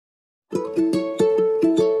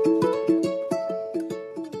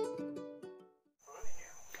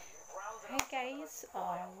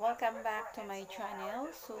my channel.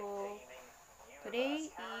 So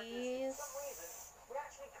today is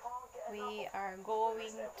we are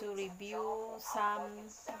going to review some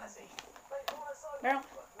meron,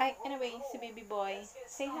 anyway, si baby boy,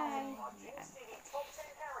 say hi. Yan.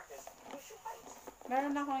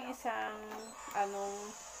 Meron akong isang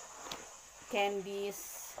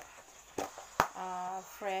candies,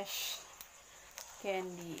 fresh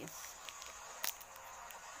candies.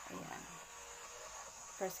 Ayan.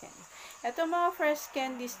 Fresh candies. Ito mga fresh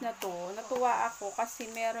candies na to, natuwa ako kasi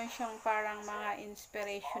meron siyang parang mga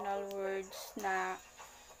inspirational words na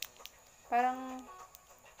parang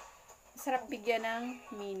sarap bigyan ng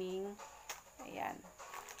meaning. Ayan.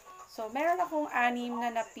 So, meron akong 6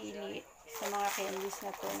 na napili sa mga candies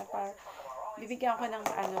na to na parang bibigyan ko ng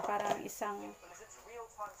parang isang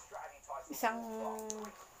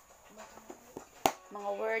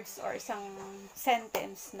mga words or isang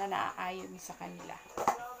sentence na naaayon sa kanila.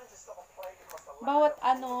 Bawat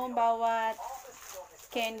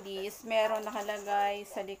candies, meron nakalagay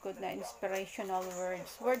sa likod na inspirational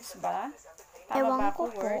words. Words ba? Tama ba ako?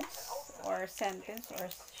 Words or sentence or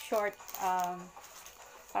short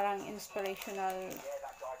parang inspirational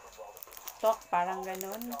talk, parang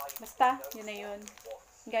ganun. Basta, yun na yun.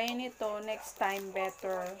 Gaya nito, next time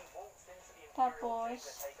better.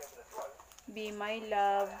 Tapos, be my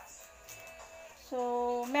love.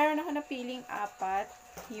 So, meron ako napiling 4.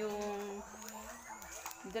 Yung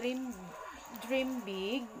dream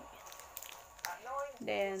big.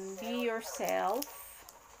 Then, be yourself.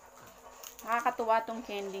 Nakakatuwa tong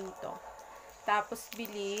candy to. Tapos,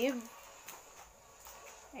 believe.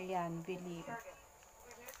 Ayan, believe.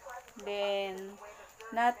 Then,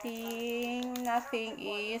 nothing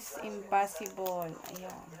is impossible.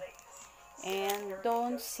 Ayan. And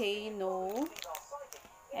don't say no.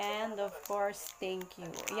 And of course, thank you.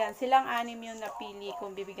 Ayan, silang 6 yung napili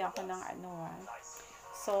kung bibigyan ko ng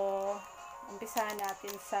So, umpisahan na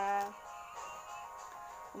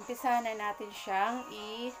natin siyang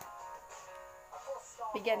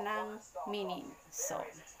bigyan ng meaning. So,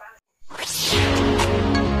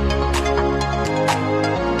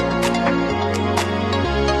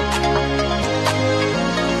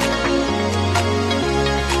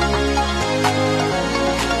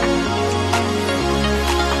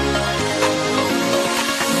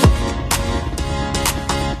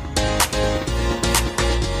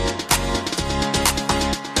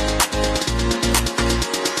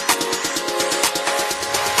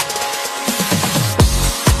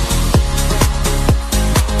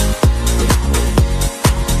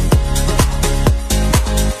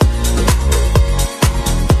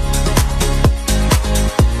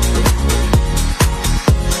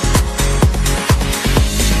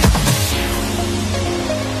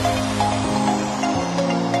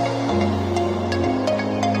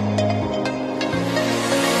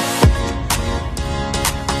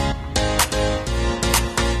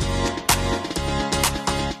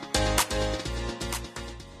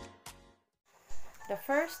 the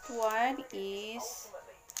first one is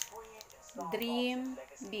dream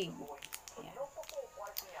big. Yan.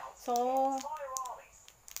 So,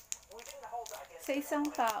 sa isang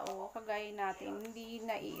tao, kagaya natin,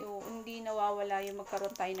 hindi nawawala yung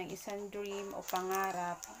magkaroon tayo ng isang dream o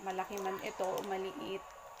pangarap, malaki man ito o maliit.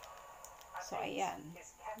 So, ayan.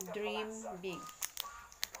 Dream big.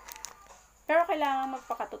 Pero kailangan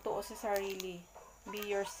magpakatotoo sa sarili. Be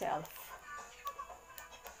yourself.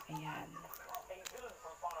 Ayan.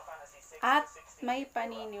 At may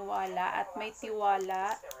paniniwala at may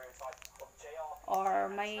tiwala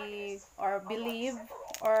or believe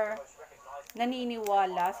or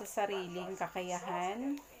naniniwala sa sariling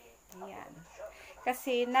kakayahan. Ayan.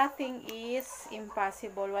 Kasi nothing is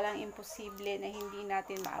impossible. Walang imposible na hindi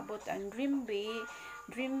natin maabot ang dream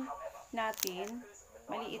natin,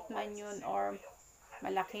 maliit man yun or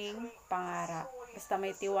malaking pangarap. Basta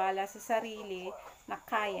may tiwala sa sarili na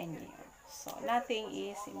kaya niyo. So, nothing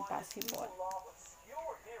is impossible.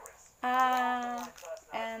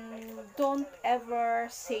 And don't ever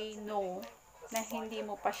say no na hindi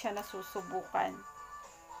mo pa siya nasusubukan.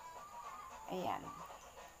 Ayan.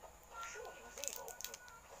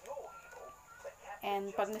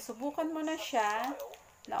 And pag nasubukan mo na siya,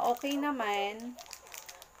 na okay naman,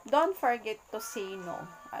 don't forget to say no.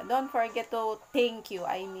 Don't forget to thank you.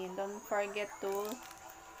 Don't forget to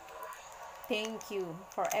thank you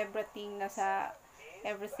for everything na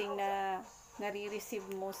nare-receive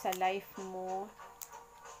mo sa life mo.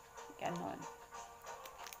 Ganon.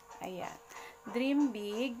 Ayan. Dream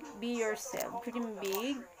big, be yourself. Dream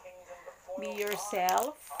big, be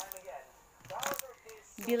yourself.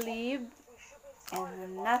 Believe,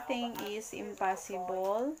 and nothing is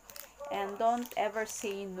impossible. And don't ever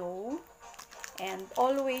say no. And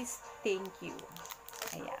always thank you.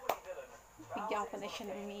 Ayan. Bigyan ko na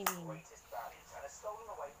siya ng meaning.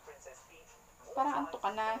 Parang antok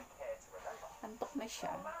ka na. Antok na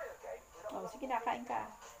siya. Oh, sige na, kain ka.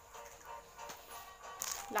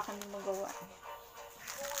 Wala kami magawa.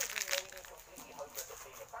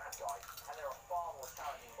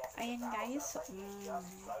 Ayan guys.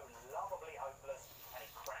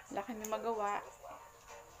 Wala kami magawa.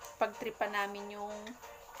 Pagtripan namin yung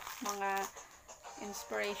mga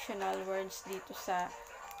inspirational words dito sa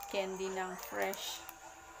candy ng fresh.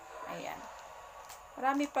 Ayan.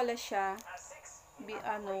 Marami pala siya.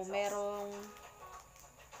 Merong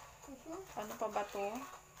ano pa ba to?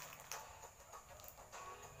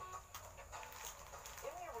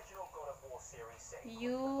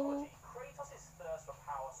 You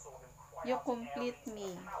complete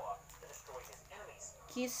me.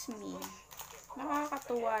 Kiss me.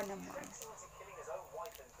 Nakakatuwa naman.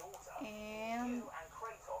 And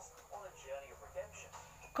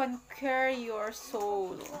conquer your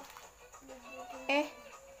soul.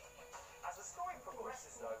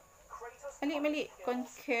 Mali.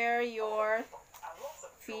 Conquer your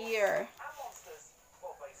fear.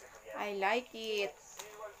 I like it.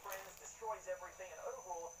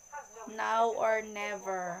 Now or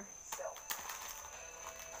never.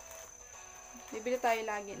 Bibili tayo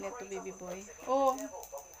lagi nito, baby boy. Oh.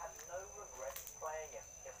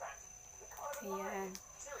 Ayan.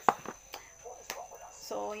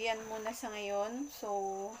 So, yan muna sa ngayon.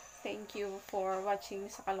 So, thank you for watching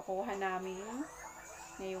sa kalokohan namin.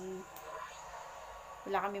 Ngayong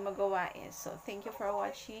wala kami magawa eh. So, thank you for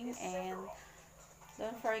watching and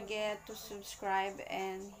don't forget to subscribe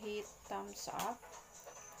and hit thumbs up.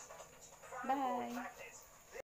 Bye!